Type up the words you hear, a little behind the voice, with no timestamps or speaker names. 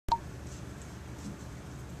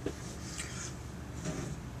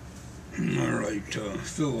Alright,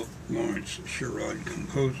 Philip Lawrence Sherrod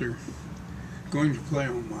composer. Going to play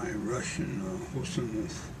on my Russian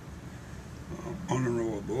HOSHIMOPH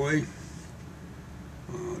HANOROBOE.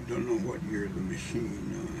 Don't know what year the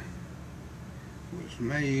machine was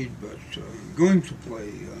made, but going to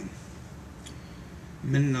play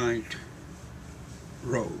Midnight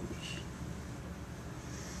Rose,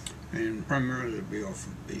 and primarily be off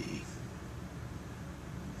of B.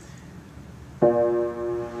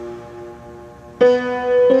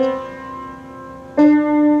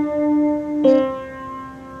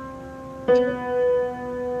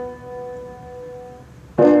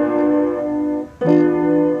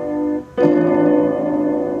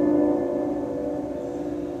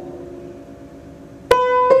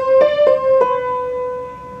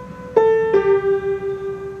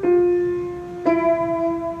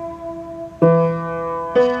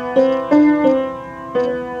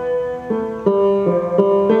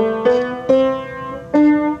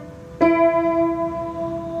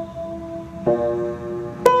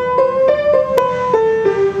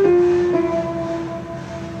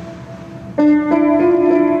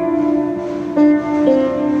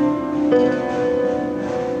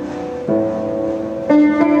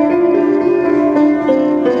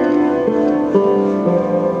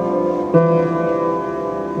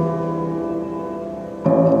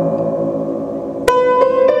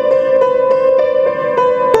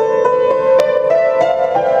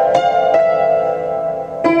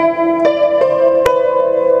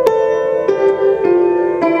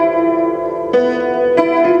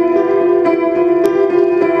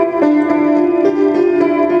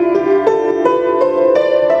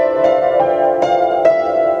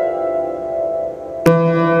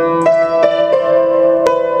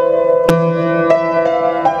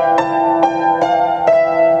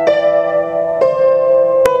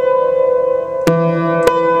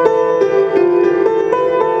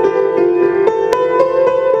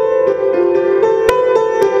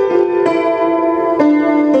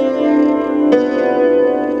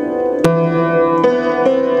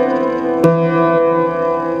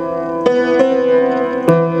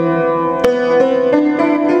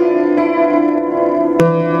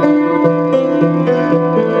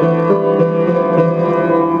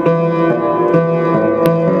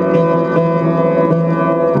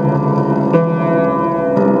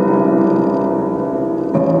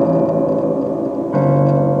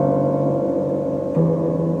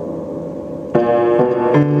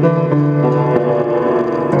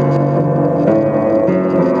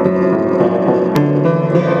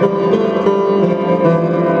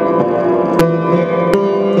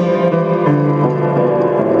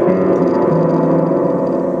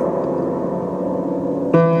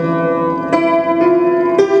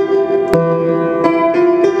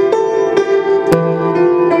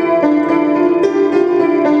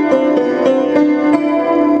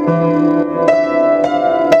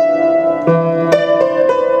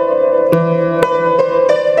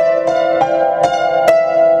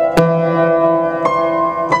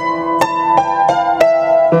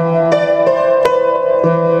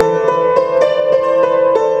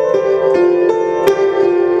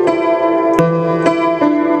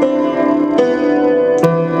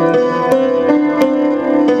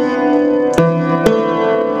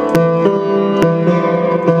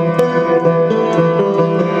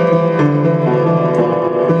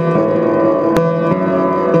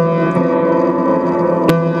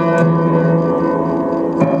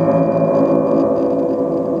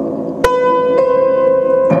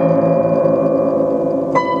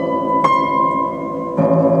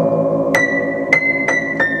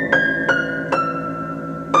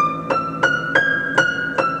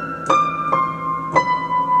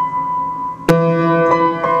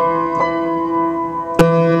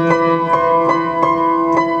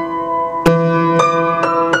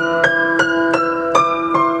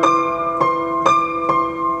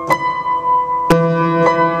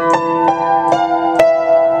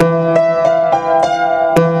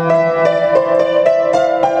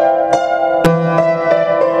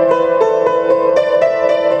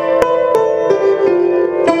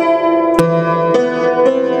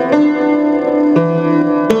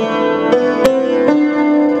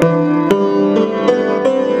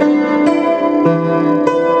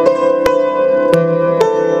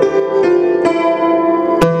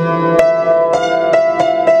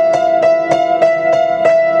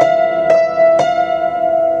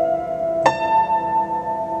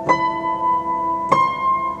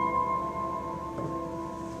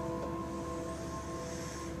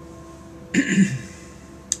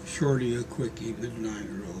 Shorty a quickie midnight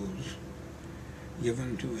rose,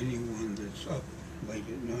 given to anyone that's up late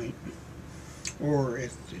at night. or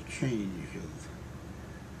at the change of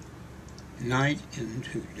night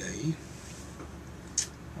into day.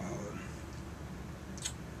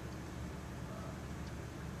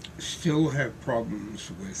 Still have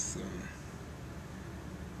problems with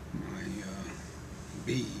my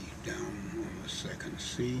B down on the second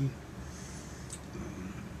C.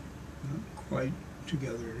 Not quite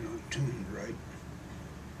together, not tuned right.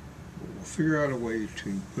 But we'll figure out a way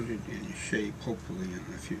to put it in shape, hopefully, in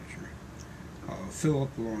the future. Philip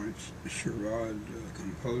Lawrence Sherrod'S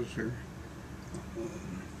composer.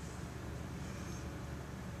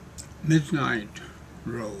 Midnight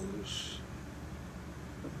Rose.